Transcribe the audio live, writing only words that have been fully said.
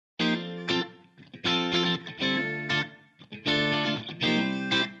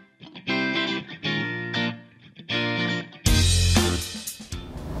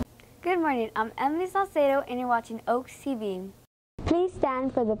Good morning, I'm Emily Salcedo and you're watching Oaks TV. Please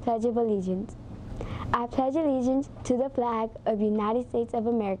stand for the Pledge of Allegiance. I pledge allegiance to the flag of the United States of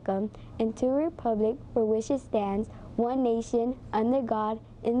America and to a republic for which it stands, one nation, under God,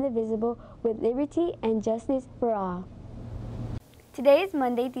 indivisible, with liberty and justice for all. Today is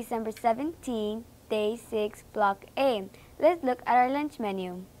Monday, December 17, Day 6, Block A. Let's look at our lunch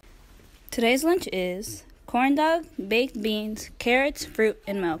menu. Today's lunch is corn dog, baked beans, carrots, fruit,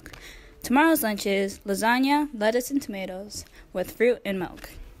 and milk. Tomorrow's lunch is lasagna, lettuce, and tomatoes with fruit and milk.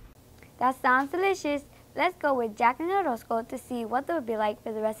 That sounds delicious. Let's go with Jacqueline Orozco to see what it will be like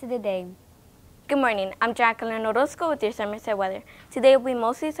for the rest of the day. Good morning, I'm Jacqueline Orozco with your Somerset weather. Today will be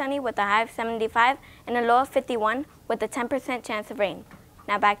mostly sunny with a high of 75 and a low of 51 with a 10% chance of rain.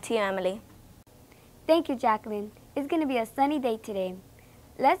 Now back to you, Emily. Thank you, Jacqueline. It's going to be a sunny day today.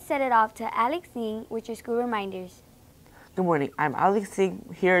 Let's set it off to Alex Singh with your school reminders. Good morning, I'm Alex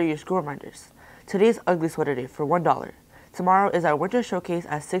Singh. Here are your school reminders. Today's Ugly Sweater Day for $1. Tomorrow is our Winter Showcase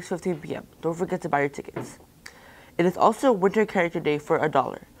at 6:15 p.m. Don't forget to buy your tickets. It is also Winter Character Day for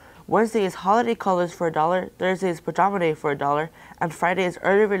 $1. Wednesday is Holiday Colors for $1, Thursday is Pajama Day for $1, and Friday is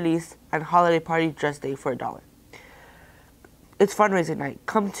Early Release and Holiday Party Dress Day for $1. It's fundraising night.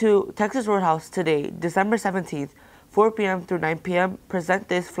 Come to Texas Roadhouse today, December 17th, 4 p.m. through 9 p.m. Present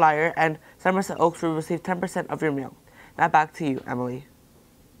this flyer and Somerset Oaks will receive 10% of your meal. Now back to you, Emily.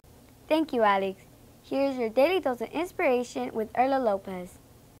 Thank you, Alex. Here's your daily dose of inspiration with Erla Lopez.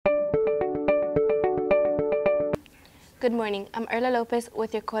 Good morning, I'm Erla Lopez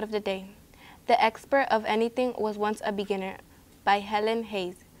with your quote of the day. The expert of anything was once a beginner, by Helen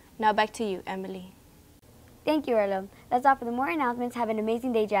Hayes. Now back to you, Emily. Thank you, Erla. That's all for the morning announcements. Have an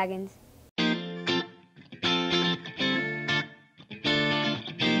amazing day, Dragons.